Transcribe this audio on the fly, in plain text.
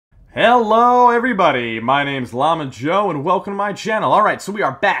Hello everybody, my name's Llama Joe and welcome to my channel. Alright, so we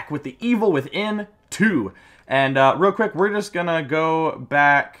are back with The Evil Within 2. And real quick, we're just gonna go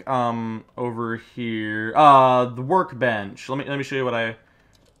back over here. The workbench. Let me show you what I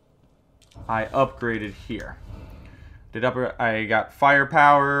upgraded here. I got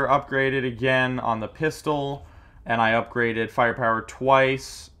firepower upgraded again on the pistol, and I upgraded firepower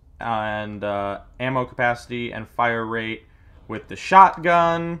twice, and ammo capacity and fire rate with the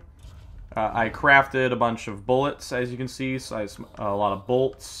shotgun. I crafted a bunch of bullets, as you can see, so I have a lot of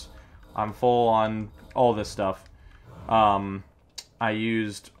bolts. I'm full on all this stuff. I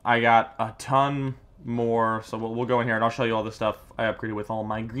got a ton more, so we'll go in here and I'll show you all the stuff I upgraded with all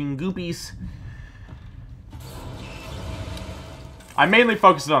my green goopies. I mainly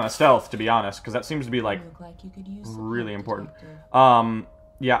focused on a stealth, to be honest, because that seems to be, like really important.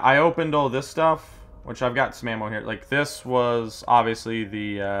 Yeah, I opened all this stuff, which I've got some ammo here. Like, this was obviously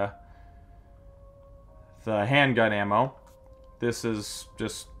the handgun ammo. This is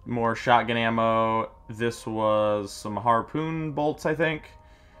just more shotgun ammo. This was some harpoon bolts, I think.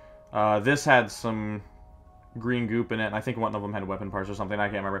 This had some green goop in it. I think one of them had weapon parts or something. I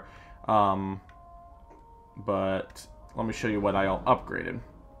can't remember. But let me show you what I all upgraded.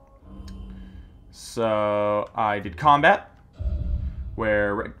 So I did combat,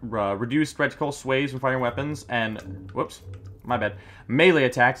 where reduced reticle sways when firing weapons, and whoops, my bad, melee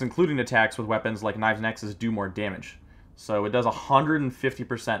attacks, including attacks with weapons like knives and axes, do more damage. So it does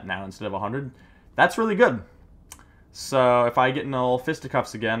 150% now instead of 100. That's really good. So if I get in old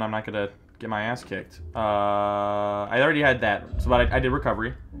fisticuffs again, I'm not gonna get my ass kicked. I already had that, but I did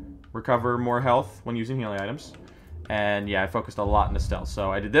recovery. Recover more health when using healing items. And yeah, I focused a lot into stealth.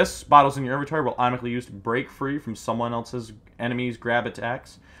 So I did this. Bottles in your inventory will automatically use to break free from someone else's enemies' grab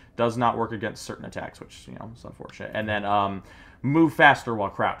attacks. Does not work against certain attacks, which, you know, is unfortunate. And then move faster while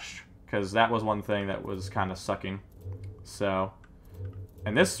crouched, because that was one thing that was kind of sucking. So,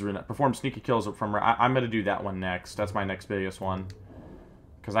 and this perform sneaky kills from. I'm gonna do that one next. That's my next biggest one,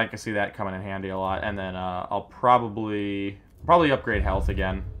 because I can see that coming in handy a lot. And then I'll probably upgrade health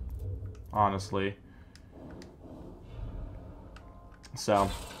again, honestly. So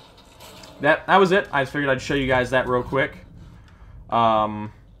that was it. I just figured I'd show you guys that real quick.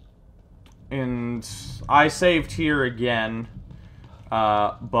 And I saved here again,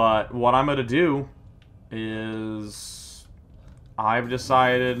 but what I'm gonna do is I've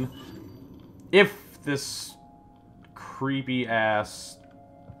decided, if this creepy ass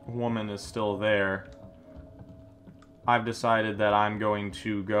woman is still there, I've decided that I'm going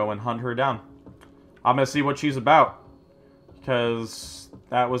to go and hunt her down. I'm gonna see what she's about, because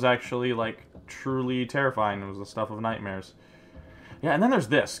that was actually, like, truly terrifying. It was the stuff of nightmares. Yeah, and then there's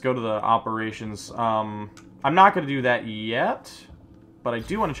this. Go to the operations. I'm not going to do that yet, but I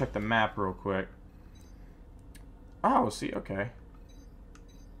do want to check the map real quick. Oh, see, okay.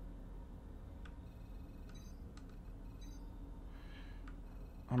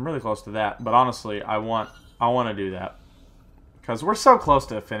 I'm really close to that, but honestly, I want to do that, because we're so close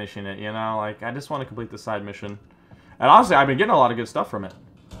to finishing it, you know? Like, I just want to complete the side mission. And honestly, I've been getting a lot of good stuff from it.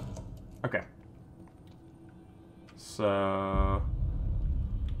 Okay. So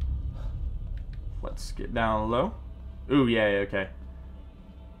let's get down low. Ooh, yeah, okay.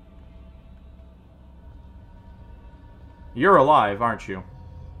 You're alive, aren't you? In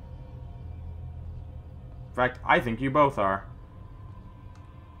fact, I think you both are.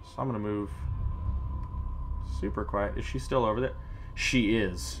 So I'm gonna move super quiet. Is she still over there? She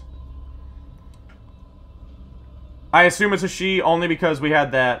is. I assume it's a she only because we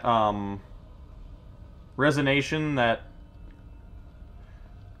had that resonation that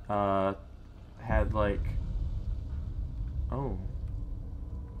had, like, oh.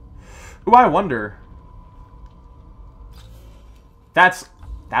 Ooh, I wonder. That's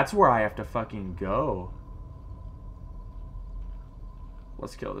where I have to fucking go.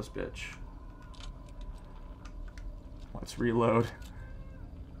 Let's kill this bitch. Let's reload.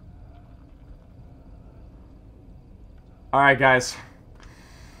 Alright, guys.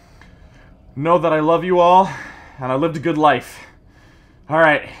 Know that I love you all, and I lived a good life.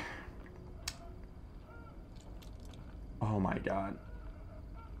 Alright. Oh my god.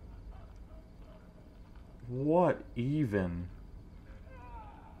 What even?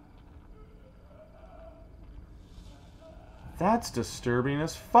 That's disturbing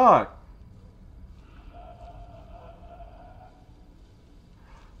as fuck.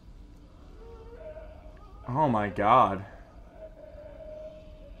 Oh my god.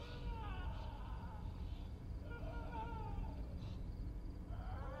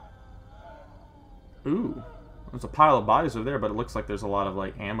 Ooh. There's a pile of bodies over there, but it looks like there's a lot of,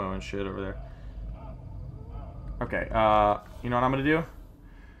 like, ammo and shit over there. Okay, you know what I'm gonna do?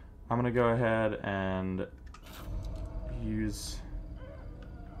 I'm gonna go ahead and use...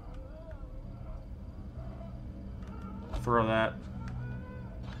 Throw that.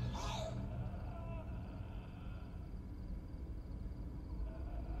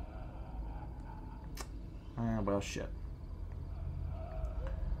 Well, shit.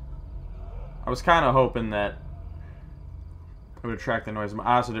 I was kind of hoping that it would attract the noise.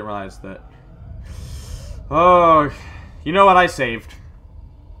 I also didn't realize that... Oh, you know what I saved.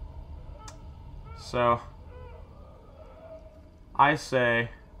 So, I say...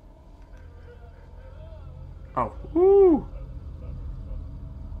 Oh, woo!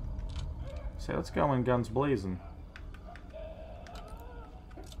 Say, let's go in guns blazing.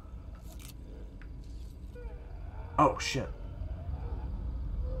 Oh, shit.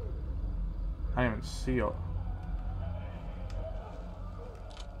 I didn't even see it.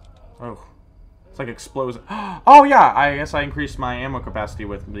 Oh. It's like explosion. Oh, yeah! I guess I increased my ammo capacity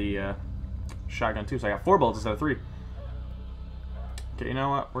with the shotgun, too. So I got 4 bullets instead of 3. Okay, you know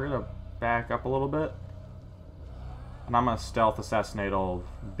what? We're gonna back up a little bit. And I'm gonna stealth assassinate old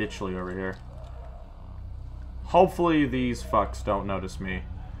Bitchley over here. Hopefully these fucks don't notice me.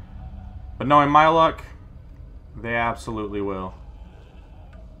 But knowing my luck, they absolutely will.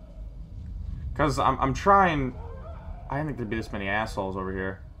 Because I'm trying... I didn't think there'd be this many assholes over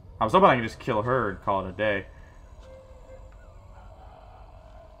here. I was hoping I could just kill her and call it a day.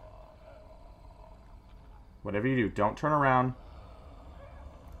 Whatever you do, don't turn around.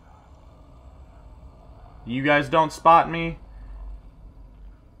 You guys don't spot me.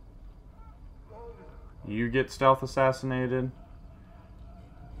 You get stealth assassinated.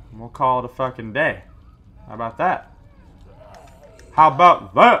 And we'll call it a fucking day. How about that? How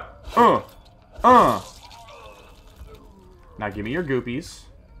about that? Now give me your goopies.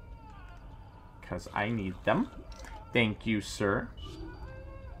 Because I need them. Thank you, sir.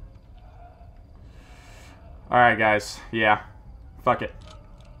 Alright, guys. Yeah. Fuck it.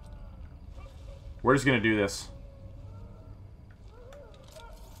 We're just gonna do this.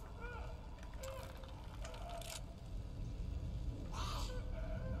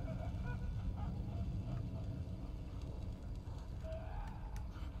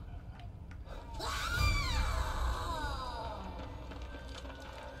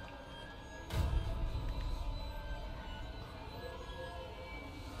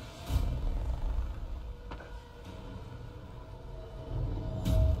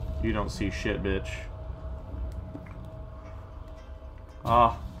 You don't see shit, bitch.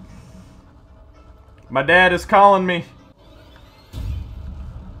 Ah. My dad is calling me.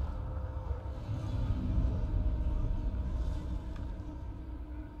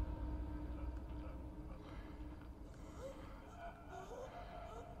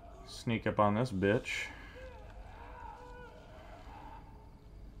 Sneak up on this bitch.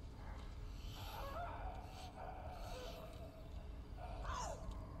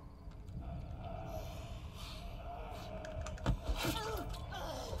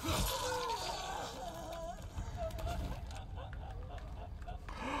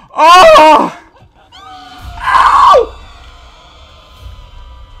 Oh! Ow!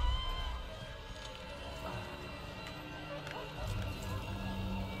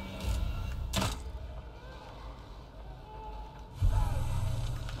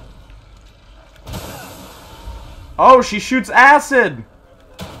 Oh, she shoots acid!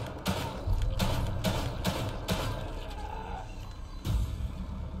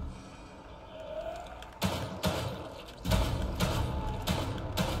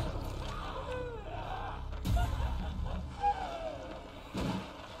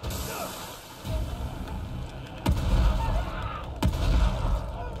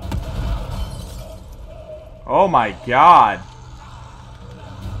 Oh my god.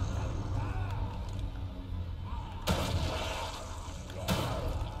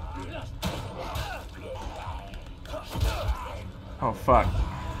 Oh fuck.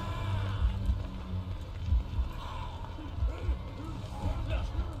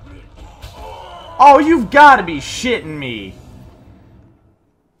 Oh, you've got to be shitting me.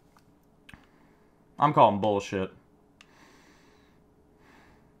 I'm calling bullshit.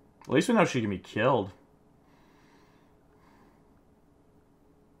 At least we know she can be killed.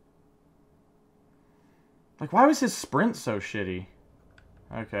 Like, why was his sprint so shitty?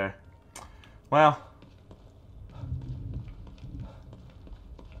 Okay. Well.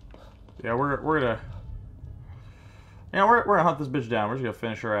 Yeah, we're gonna... Yeah, we're gonna hunt this bitch down. We're just gonna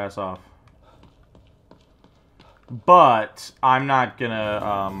finish her ass off. But, I'm not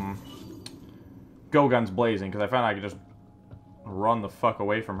gonna, go guns blazing, because I found I could just run the fuck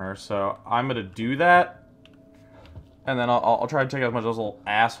away from her. So I'm gonna do that, and then I'll try to take out as much of those little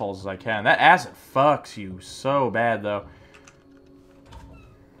assholes as I can. That acid fucks you so bad, though.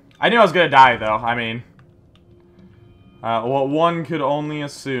 I knew I was gonna die, though. I mean, what one could only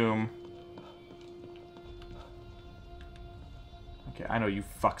assume. Okay, I know you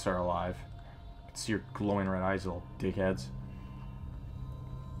fucks are alive. I can see your glowing red eyes, little dickheads.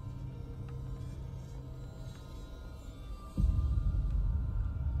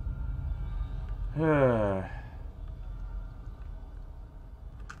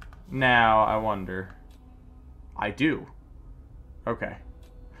 Now, I wonder. I do. Okay.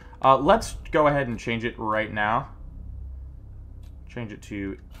 Let's go ahead and change it right now. Change it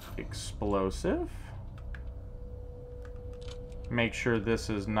to explosive. Make sure this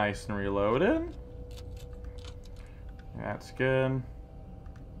is nice and reloaded. That's good.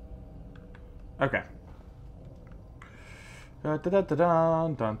 Okay. Dun dun dun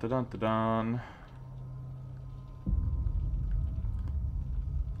dun dun dun dun dun.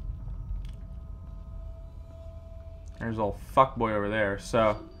 There's old fuckboy over there.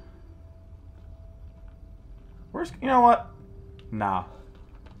 So, where's, you know what? Nah.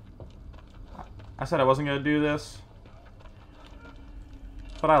 I said I wasn't gonna do this,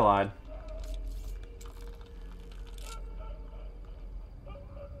 but I lied.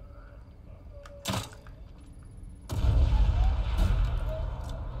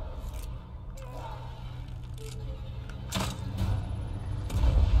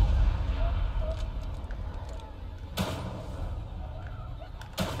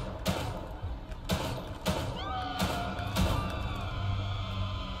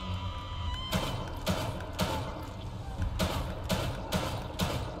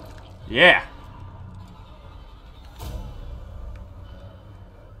 Yeah.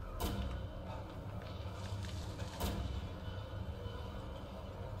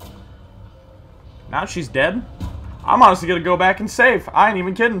 Now she's dead. I'm honestly gonna go back and save. I ain't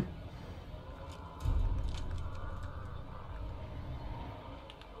even kidding.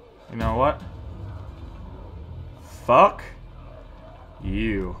 You know what? Fuck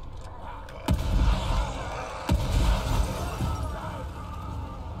you.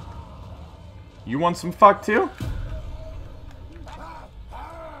 You want some fuck too?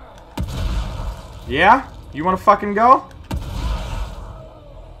 Yeah? You wanna fucking go?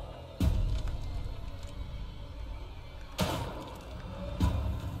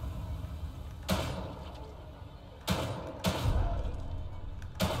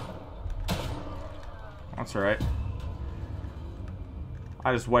 That's alright.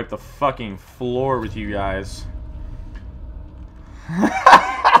 I just wiped the fucking floor with you guys.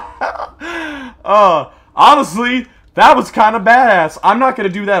 Honestly, that was kind of badass. I'm not going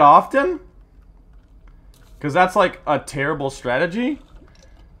to do that often, because that's like a terrible strategy.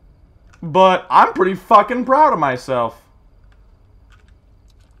 But I'm pretty fucking proud of myself.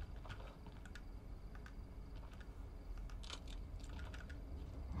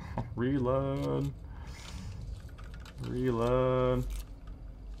 Reload. Reload.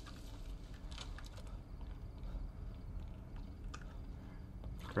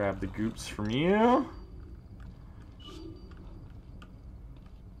 Grab the goops from you.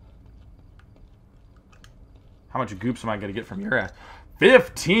 How much goops am I going to get from your ass?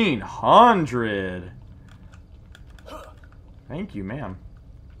 1,500! Thank you, ma'am.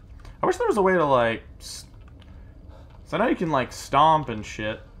 I wish there was a way to, like... So I know you can, like, stomp and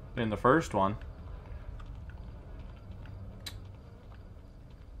shit in the first one.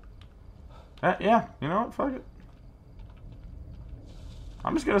 Yeah, you know what? Fuck it.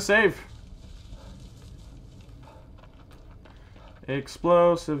 I'm just gonna save.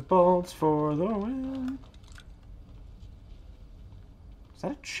 Explosive bolts for the win. Is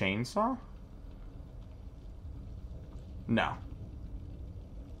that a chainsaw? No.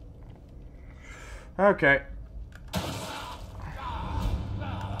 Okay.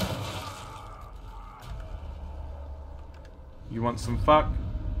 You want some fuck?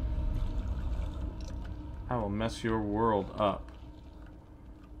 I will mess your world up.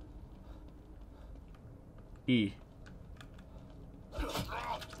 E.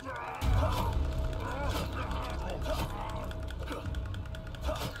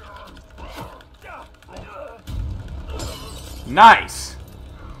 Nice!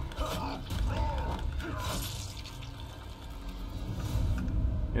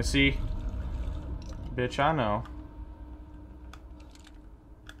 You see? Bitch, I know.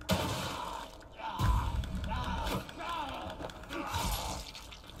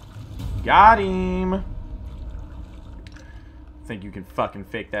 Got him! Think you can fucking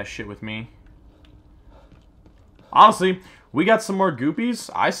fake that shit with me? Honestly, we got some more goopies.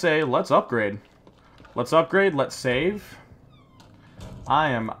 I say let's upgrade. Let's upgrade. Let's save.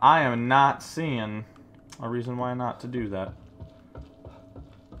 I am not seeing a reason why not to do that.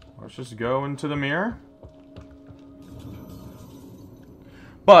 Let's just go into the mirror.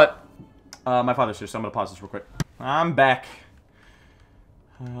 But my father's here, so I'm gonna pause this real quick. I'm back.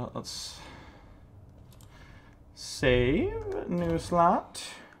 Let's save new slot.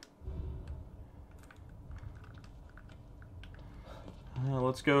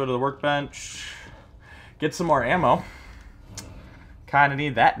 Let's go to the workbench. Get some more ammo. Kinda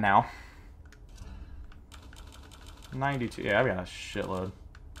need that now. 92. Yeah, I've got a shitload.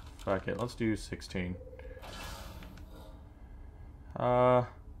 Fuck it. Let's do 16. I'll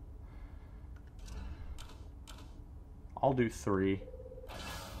do 3.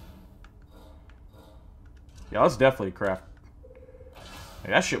 Yeah, let's definitely craft.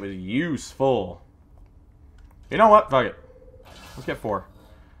 Hey, that shit was useful. You know what? Fuck it. Let's get 4.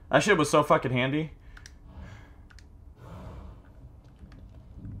 That shit was so fucking handy.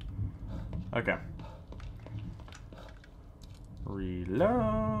 Okay.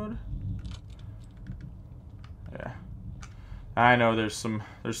 Reload. Yeah. I know there's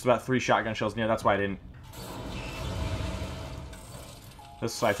about 3 shotgun shells in here. That's why I didn't.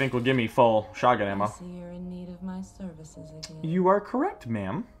 This, I think, will give me full shotgun ammo. I see you're in need of my services again. You are correct,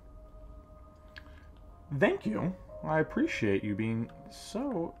 ma'am. Thank you. I appreciate you being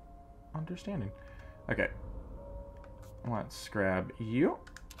so understanding. Okay. Let's grab you.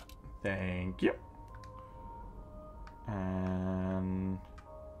 Thank you. And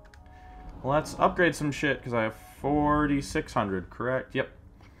let's upgrade some shit because I have 4,600, correct? Yep.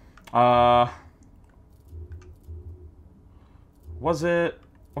 Was it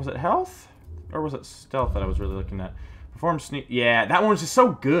health? Or was it stealth that I was really looking at? Perform sneak. Yeah, that one was just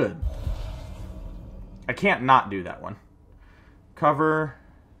so good. I can't not do that one. Cover.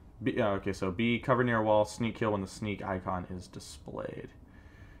 B, okay, so B, cover near a wall, sneak kill when the sneak icon is displayed.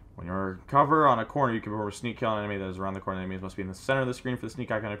 When you're cover on a corner, you can perform a sneak kill on an enemy that is around the corner. The enemy must be in the center of the screen for the sneak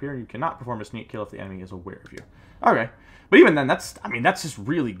icon to appear. You cannot perform a sneak kill if the enemy is aware of you. Okay. But even then, that's just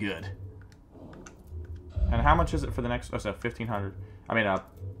really good. And how much is it for the next? Oh, so 1,500. I mean,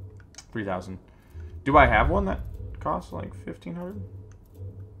 3,000. Do I have one that costs like 1,500?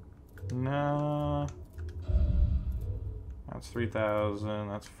 No. That's 3,000.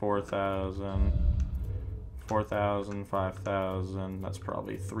 That's 4,000. 4,000, 5,000. That's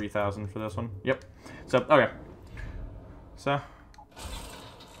probably 3,000 for this one. Yep. So, okay. So,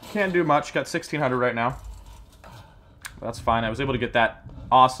 can't do much. Got 1,600 right now. That's fine. I was able to get that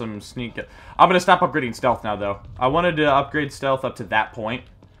awesome sneak. I'm going to stop upgrading stealth now, though. I wanted to upgrade stealth up to that point.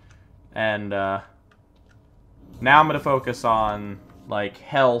 And, now I'm going to focus on, like,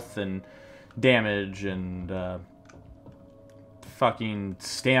 health and damage and, fucking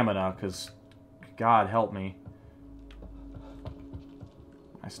stamina, because God help me.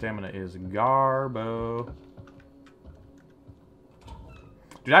 My stamina is garbo.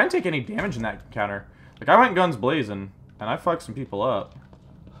 Dude, I didn't take any damage in that encounter. Like, I went guns blazing, and I fucked some people up.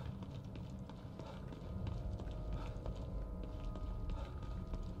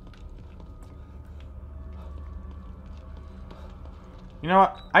 You know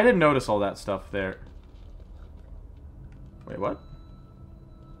what? I didn't notice all that stuff there. Wait, what?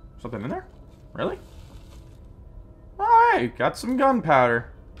 Something in there? Really? Alright, got some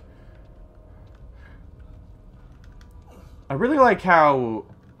gunpowder. I really like how...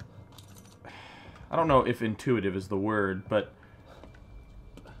 I don't know if intuitive is the word, but...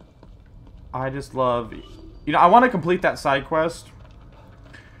 I just love... You know, I want to complete that side quest.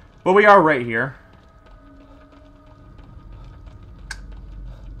 But we are right here.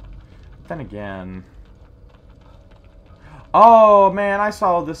 Then again... Oh, man, I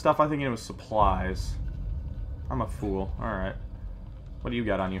saw all this stuff. I think it was supplies. I'm a fool. Alright. What do you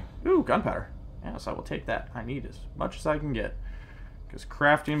got on you? Ooh, gunpowder. Yes, I will take that. I need as much as I can get. Because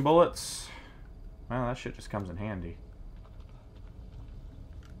crafting bullets... Well, that shit just comes in handy.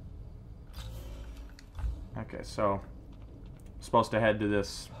 Okay, so... I'm supposed to head to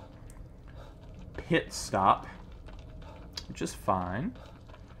this... pit stop. Which is fine.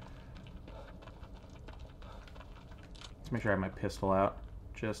 Make sure I have my pistol out,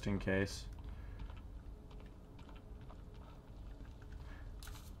 just in case.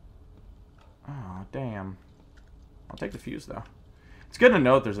 Oh, damn. I'll take the fuse, though. It's good to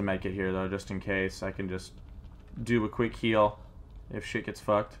know that there's a medkit here, though, just in case. I can just do a quick heal if shit gets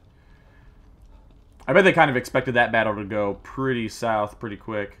fucked. I bet they kind of expected that battle to go pretty south pretty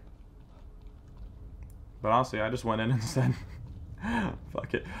quick. But honestly, I just went in and said,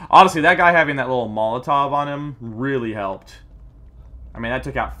 Fuck it. Honestly, that guy having that little Molotov on him really helped. I mean, that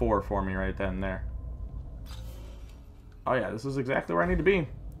took out 4 for me right then and there. Oh yeah, this is exactly where I need to be.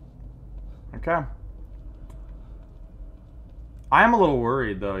 Okay. I am a little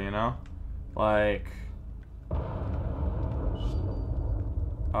worried though, you know? Like...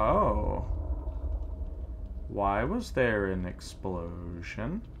 Oh. Why was there an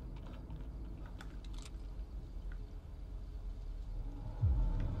explosion?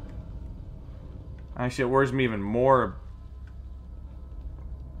 Actually, it worries me even more.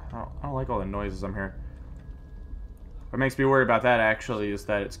 I don't like all the noises I'm hearing. What makes me worry about that, actually, is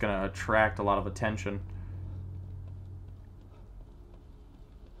that it's going to attract a lot of attention.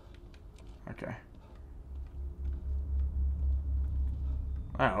 Okay.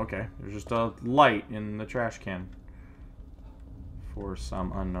 Oh, okay. There's just a light in the trash can. For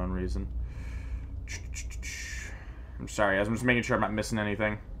some unknown reason. I'm sorry, I'm just making sure I'm not missing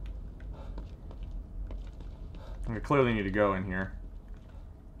anything. I clearly need to go in here.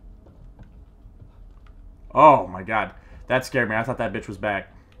 Oh my god. That scared me. I thought that bitch was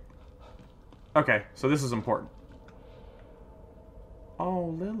back. Okay, so this is important.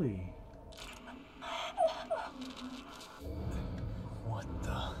 Oh, Lily. What the...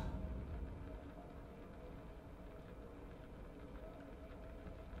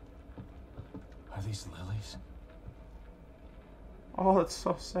 Are these lilies? Oh, that's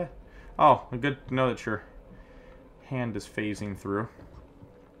so sad. Oh, good to know that your hand is phasing through.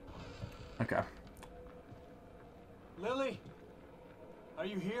 Okay. Lily? Are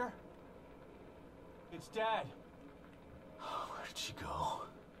you here? It's Dad. Where did she go?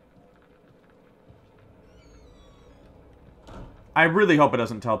 I really hope it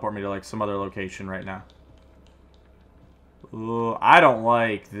doesn't teleport me to, like, some other location right now. Ooh, I don't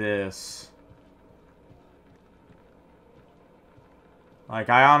like this. Like,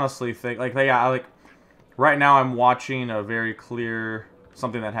 I honestly think, like, right now I'm watching a very clear,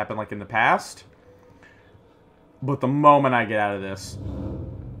 something that happened, like, in the past. But the moment I get out of this...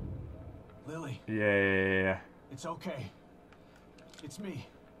 Lily. Yeah. It's okay. It's me.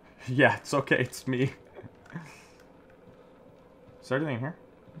 Yeah, it's okay, it's me. Is there anything in here?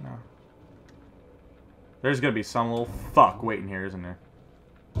 No. There's gonna be some little fuck waiting here, isn't there?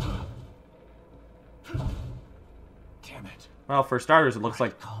 Damn it. Well, for starters, it looks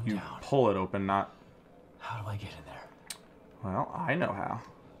like Calm you down. pull it open, not... How do I get in there? Well, I know how.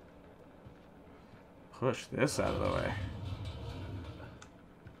 Push this out of the way.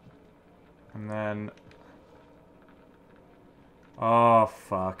 And then... Oh,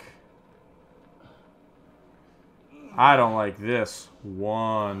 fuck. I don't like this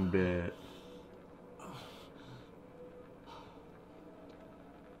one bit.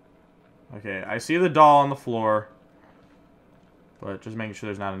 Okay, I see the doll on the floor. But just making sure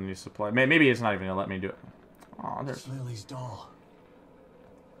there's not any supply. Maybe it's not even going to let me do it. Oh, there's... It's Lily's doll.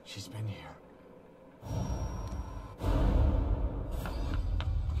 She's been here.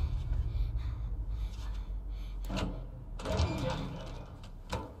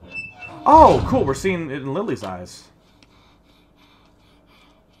 Oh, cool. We're seeing it in Lily's eyes.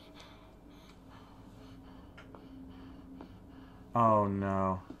 Oh,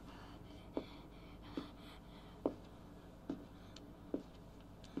 no.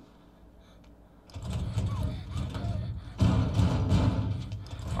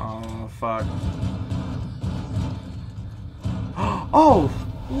 Oh, fuck. Oh,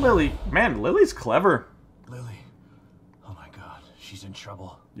 Lily. Man, Lily's clever. Lily. Oh my god, she's in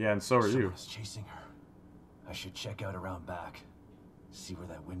trouble. Yeah, and so are you. Someone's chasing her. I should check out around back. See where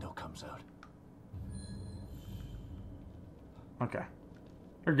that window comes out. Okay.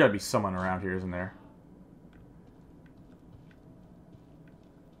 There's gotta be someone around here, isn't there?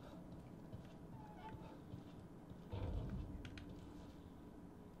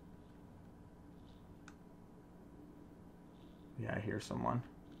 Yeah, I hear someone.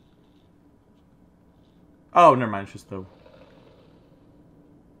 Oh, never mind. It's just the...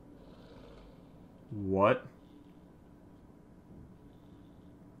 What?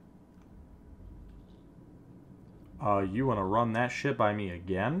 You want to run that shit by me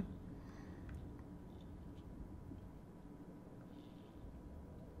again?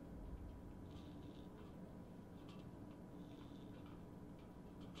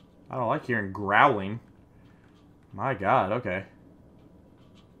 I don't like hearing growling. My god, okay.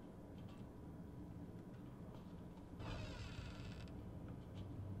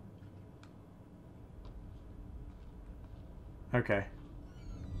 Okay.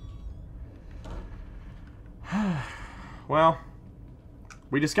 Well,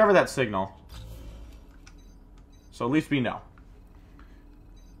 we discovered that signal. So at least we know.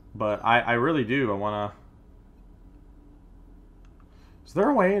 But I really do. I want to... Is there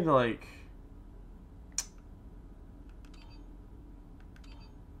a way to, like...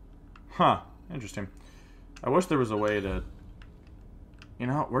 Huh. Interesting. I wish there was a way to... You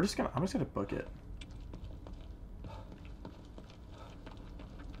know, I'm just gonna book it.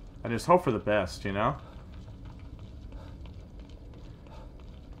 I just hope for the best, you know?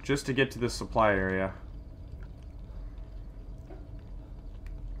 Just to get to this supply area.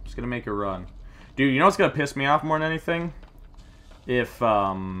 Just gonna make a run. Dude, you know what's gonna piss me off more than anything? If,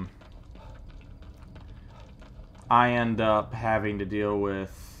 I end up having to deal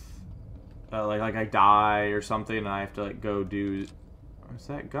with... like I die or something and I have to, like, go do... Is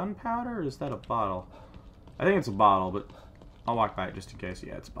that gunpowder or is that a bottle? I think it's a bottle, but I'll walk by it just in case.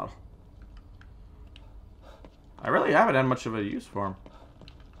 Yeah, it's a bottle. I really haven't had much of a use for them.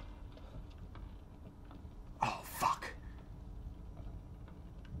 Oh, fuck.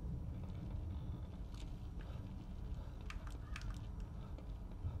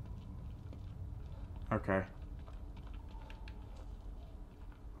 Okay.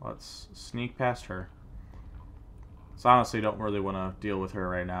 Let's sneak past her. So I honestly don't really want to deal with her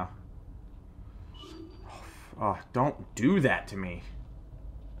right now. Oh, don't do that to me.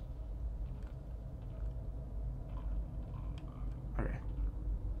 Okay.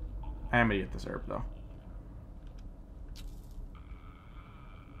 I am gonna get this herb, though.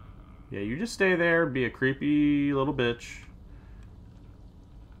 Yeah, you just stay there, be a creepy little bitch.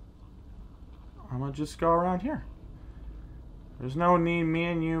 I'm gonna just go around here. There's no need me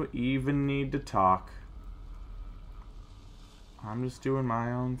and you even need to talk. I'm just doing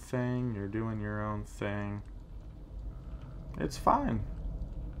my own thing. You're doing your own thing. It's fine.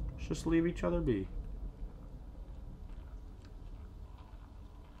 Let's just leave each other be.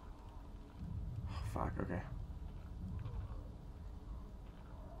 Oh, fuck, okay.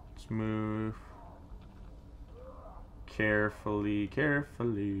 Let's move carefully,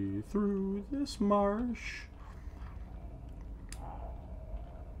 carefully through this marsh.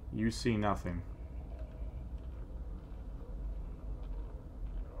 You see nothing.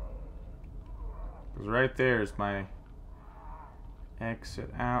 Because right there is my exit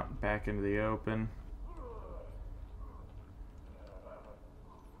out, back into the open.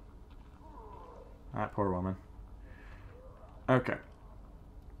 That poor woman. Okay.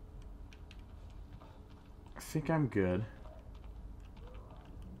 I think I'm good.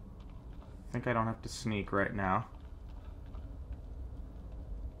 I think I don't have to sneak right now.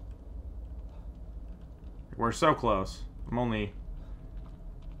 We're so close. I'm only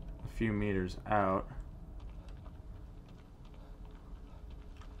a few meters out.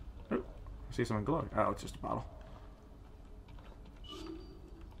 Oh, I see something glowing. Oh, it's just a bottle.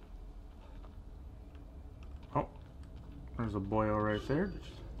 Oh, there's a boyo right there.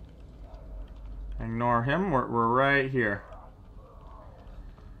 Just ignore him. We're right here.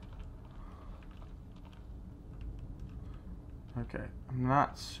 Okay, I'm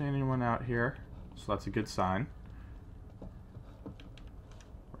not seeing anyone out here. So that's a good sign.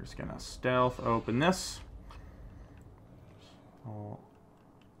 We're just gonna stealth open this. All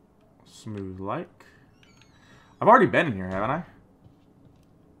smooth like. I've already been in here, haven't I?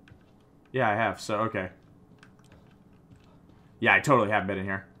 Yeah, I have, so okay. Yeah, I totally have been in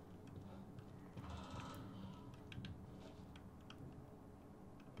here.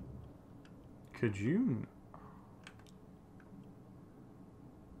 Could you...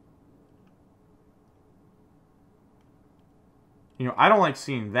 You know, I don't like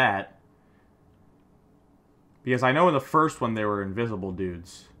seeing that. Because I know in the first one they were invisible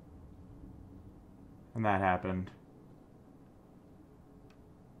dudes. And that happened.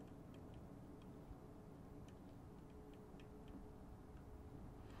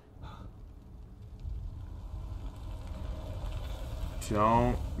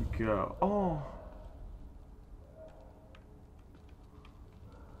 Don't go. Oh.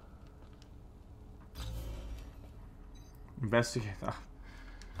 Investigate.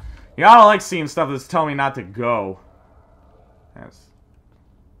 You know, I don't like seeing stuff that's telling me not to go. Yes.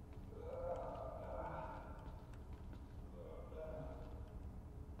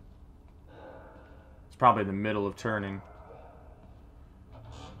 It's probably in the middle of turning.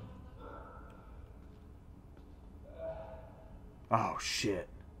 Oh, shit.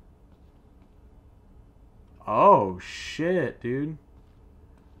 Oh, shit, dude.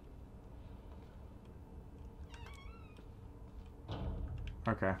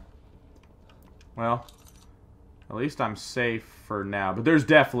 Okay. Well, at least I'm safe for now. But there's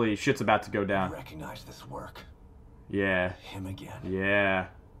definitely shit's about to go down. You recognize this work? Yeah. Him again. Yeah.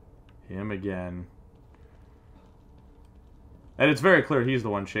 Him again. And it's very clear he's the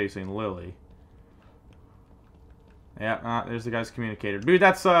one chasing Lily. Yeah, there's the guy's communicator. Dude,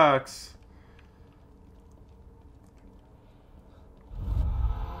 that sucks.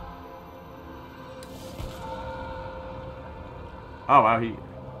 Oh, wow,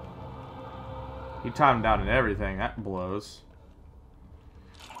 he timed down and everything. That blows.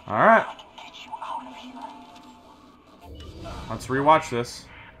 Alright. Let's rewatch this.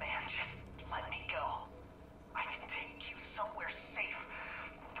 Man, just let me go. I can take you somewhere safe.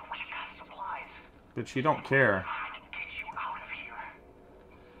 We got supplies. But you don't care. I can get you out of here.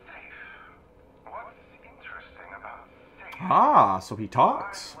 Safe? What's interesting about safe? Ah, so he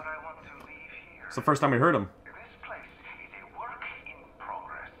talks. Why would I want to leave here? It's the first time we heard him. This place is a work in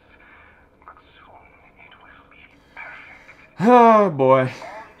progress, but soon it will be perfect. Oh, boy. All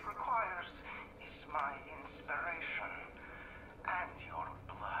it requires is my inspiration and your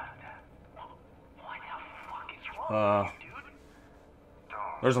blood. What the fuck is wrong with you, dude?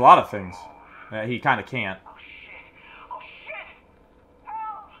 Don't There's a lot of things that he kind of can't. Oh shit! Oh shit!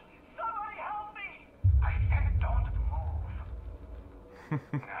 Help! Somebody help me! I said don't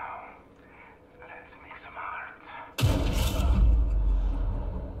move. Now, let's make some art.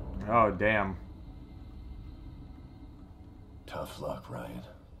 Oh, damn. Tough luck, Ryan.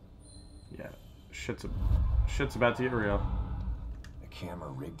 Yeah, shit's about to get real. A camera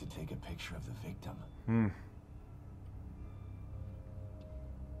rigged to take a picture of the victim.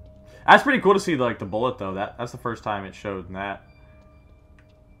 That's pretty cool to see, like, the bullet, though. That's the first time it showed in that.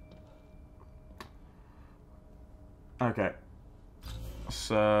 Okay.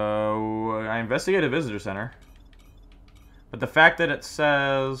 So, I investigate a visitor center. But the fact that it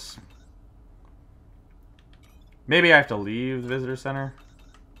says... Maybe I have to leave the visitor center?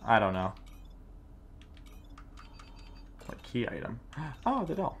 I don't know. What key item? Oh,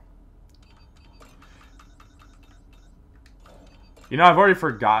 the doll. You know, I've already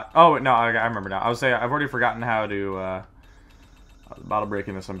forgot. Oh, no, I remember now. I was saying I've already forgotten how to bottle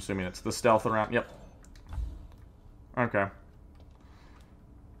breaking this. I'm assuming it's the stealth around. Yep. Okay.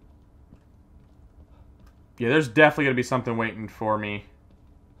 Yeah, there's definitely gonna be something waiting for me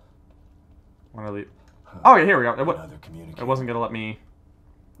when I leave. Oh yeah, here we go. Another communicator. It wasn't gonna let me.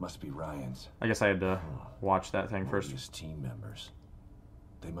 Must be Ryan's. I guess I had to watch that thing first. His team members.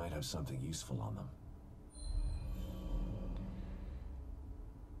 They might have something useful on them.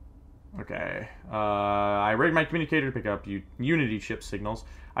 Okay. I rigged my communicator to pick up Unity chip signals.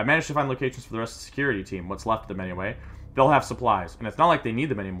 I managed to find locations for the rest of the security team. What's left of them anyway. They'll have supplies. And it's not like they need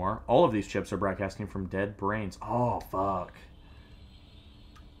them anymore. All of these chips are broadcasting from dead brains. Oh, fuck.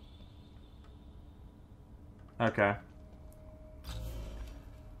 Okay.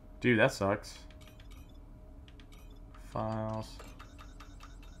 Dude, that sucks. Files.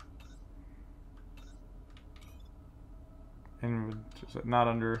 And is it not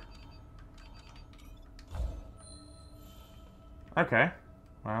under... Okay.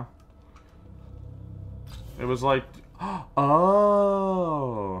 Well. It was like...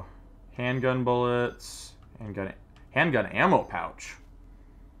 Oh! Handgun bullets. Handgun ammo pouch.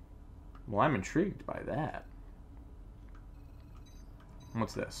 Well, I'm intrigued by that.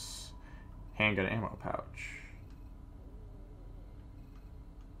 What's this? Handgun ammo pouch.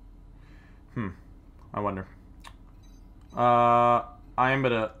 I wonder. I am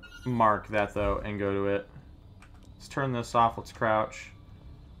gonna mark that, though, and go to it. Let's turn this off. Let's crouch.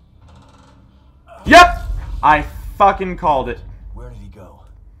 Yep! I fucking called it. Where did he go?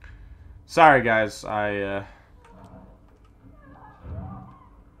 Sorry, guys. Oh,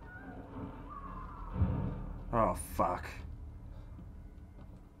 fuck.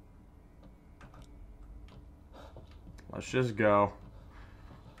 Let's just go.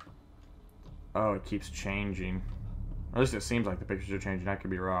 Oh, it keeps changing. Or at least it seems like the pictures are changing. I could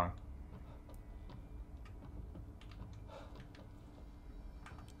be wrong.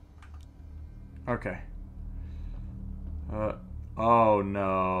 Okay. Oh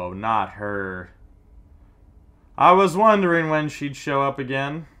no, not her. I was wondering when she'd show up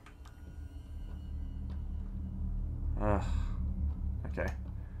again. Ugh. Okay.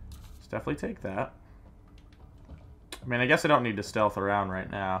 Let's definitely take that. I mean, I guess I don't need to stealth around right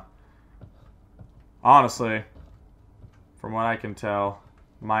now. Honestly, from what I can tell,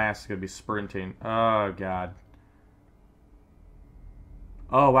 my ass is going to be sprinting. Oh, God.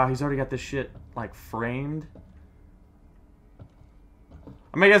 Oh, wow, he's already got this shit, like, framed.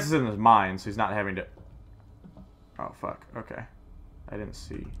 I mean, I guess it's in his mind, so he's not having to... Oh, fuck. Okay. I didn't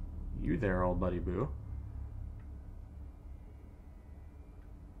see you there, old buddy boo.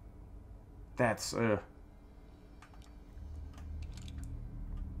 That's,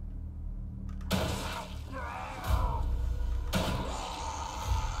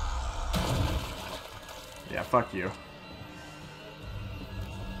 fuck you.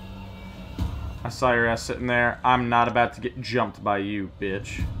 I saw your ass sitting there. I'm not about to get jumped by you,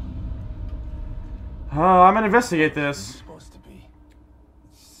 bitch. Oh, I'm gonna investigate this. Supposed to be.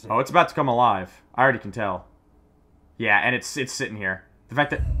 Oh, it's about to come alive. I already can tell. Yeah, and it's sitting here. The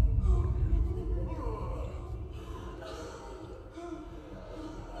fact that...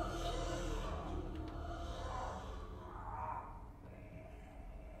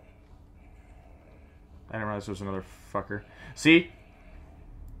 I didn't realize there was another fucker. See?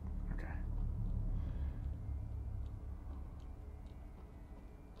 Okay.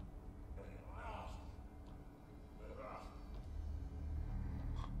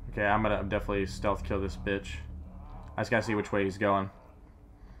 Okay, I'm gonna definitely stealth kill this bitch. I just gotta see which way he's going.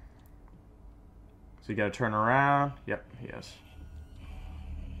 So you gotta turn around. Yep, he is.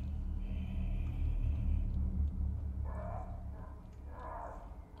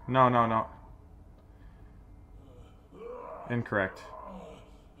 No, no, no. Incorrect.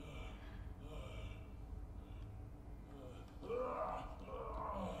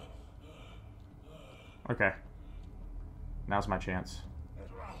 Okay. Now's my chance.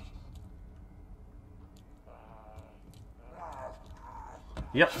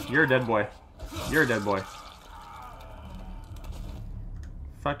 Yep, you're a dead boy. You're a dead boy.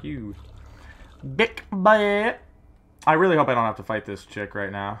 Fuck you. Big boy. I really hope I don't have to fight this chick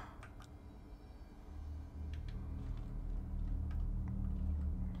right now.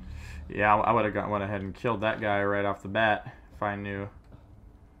 Yeah, I would have went ahead and killed that guy right off the bat if I knew.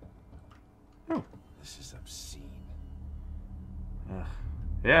 Oh. This is obscene.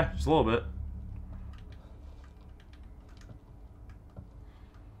 Yeah, just a little bit.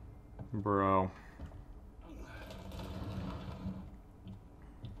 Bro.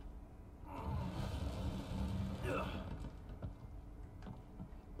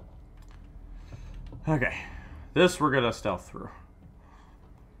 Okay. This we're gonna stealth through.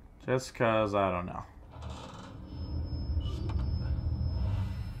 Just cause I don't know.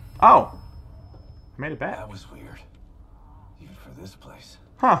 Oh! I made it back. That was weird. Even for this place.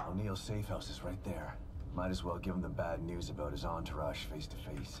 Huh. O'Neill's safe house is right there. Might as well give him the bad news about his entourage face to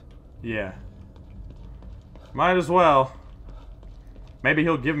face. Yeah. Might as well. Maybe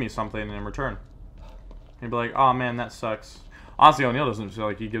he'll give me something in return. He'd be like, oh man, that sucks. Honestly, O'Neill doesn't feel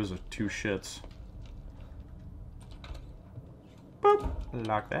like he gives a two shits. Boop.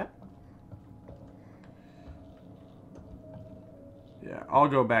 Lock that. Yeah, I'll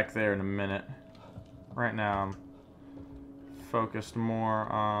go back there in a minute. Right now, I'm focused more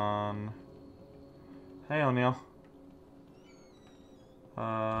on... Hey, O'Neill.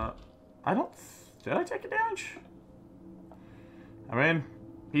 I don't... Did I take a damage? I mean,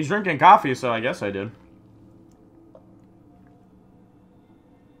 he's drinking coffee, so I guess I did.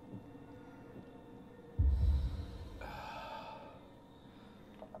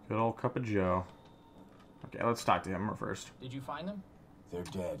 Good old cup of joe. Okay, let's talk to him first. Did you find them? They're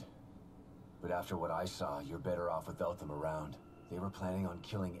dead. But after what I saw, you're better off without them around. They were planning on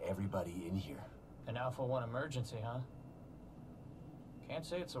killing everybody in here. An Alpha 1 emergency, huh? Can't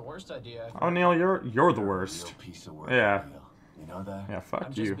say it's the worst idea I've heard. O'Neill, you're the You're a worst. real piece of work, Yeah. O'Neill. You know that? Yeah, fuck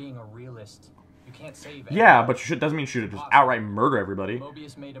I'm you. just being a realist. You can't save Yeah, everybody. but you doesn't mean you should just outright murder everybody.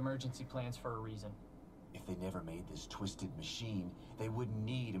 Mobius made emergency plans for a reason. If they never made this twisted machine, they wouldn't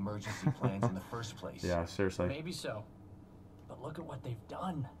need emergency plans in the first place. Yeah, seriously. Maybe so. But look at what they've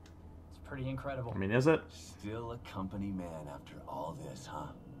done. It's pretty incredible. I mean, is it? Still a company man after all this, huh?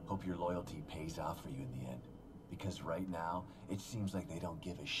 Hope your loyalty pays off for you in the end. Because right now, it seems like they don't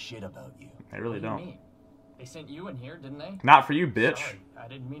give a shit about you. They really What do you don't. mean? They sent you in here, didn't they? Not for you, bitch. Sorry, I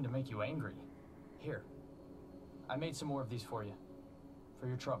didn't mean to make you angry. Here. I made some more of these for you. For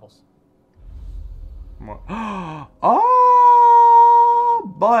your troubles. What? Oh,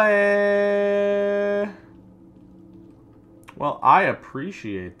 boy. Well, I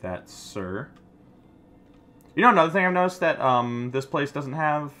appreciate that, sir. You know, another thing I've noticed that this place doesn't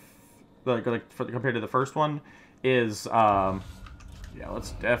have, compared to the first one, is yeah,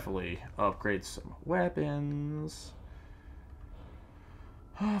 let's definitely upgrade some weapons.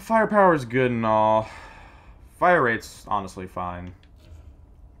 Firepower is good and all. Fire rate's honestly fine.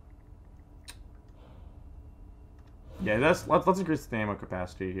 Yeah, let's increase the ammo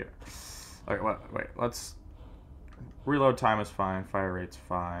capacity here. Okay, wait, let's reload time is fine. Fire rate's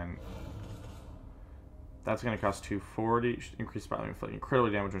fine. That's gonna cost 240. Increase by inflicting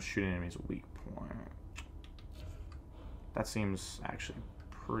critical damage when shooting enemies weak point. That seems actually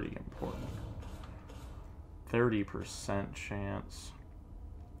pretty important. 30% chance.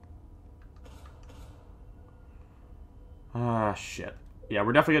 Ah, shit. Yeah,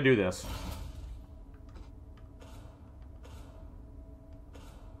 we're definitely gonna do this.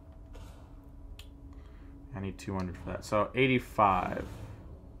 I need 200 for that. So 85.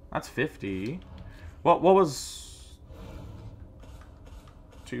 That's 50. What was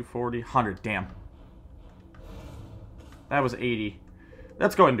 240? 100. Damn. That was 80.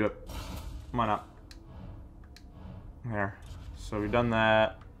 Let's go ahead and do it. Why not? There. So we've done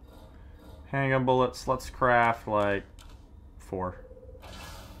that. Handgun bullets. Let's craft like 4.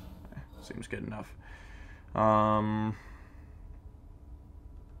 Seems good enough. Yeah,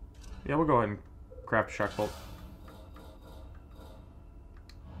 we'll go ahead and craft a shock bolt.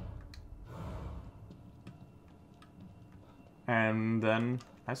 And then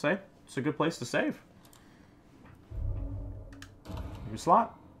I say it's a good place to save. New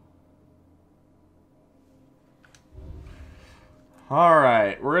slot.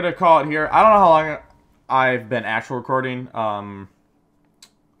 Alright, we're gonna call it here. I don't know how long I've been actual recording.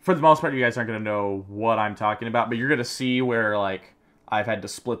 For the most part, you guys aren't gonna know what I'm talking about, but you're gonna see where like I've had to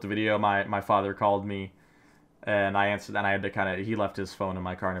split the video. My father called me, and I answered, and I had to he left his phone in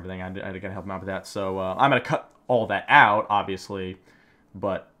my car and everything. I had to kind of help him out with that. So I'm gonna cut all that out, obviously,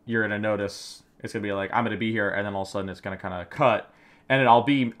 but you're gonna notice it's gonna be like I'm gonna be here, and then all of a sudden it's gonna kind of cut, and I'll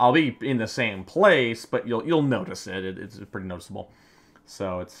be in the same place, but you'll notice it. It's pretty noticeable.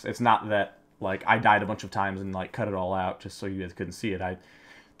 So it's not that like I died a bunch of times and like cut it all out just so you guys couldn't see it.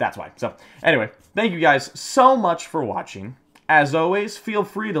 That's why. So anyway, thank you guys so much for watching. As always, feel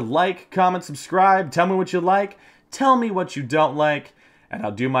free to like, comment, subscribe, tell me what you like, tell me what you don't like, and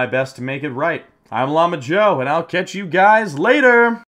I'll do my best to make it right. I'm Llama Joe, and I'll catch you guys later!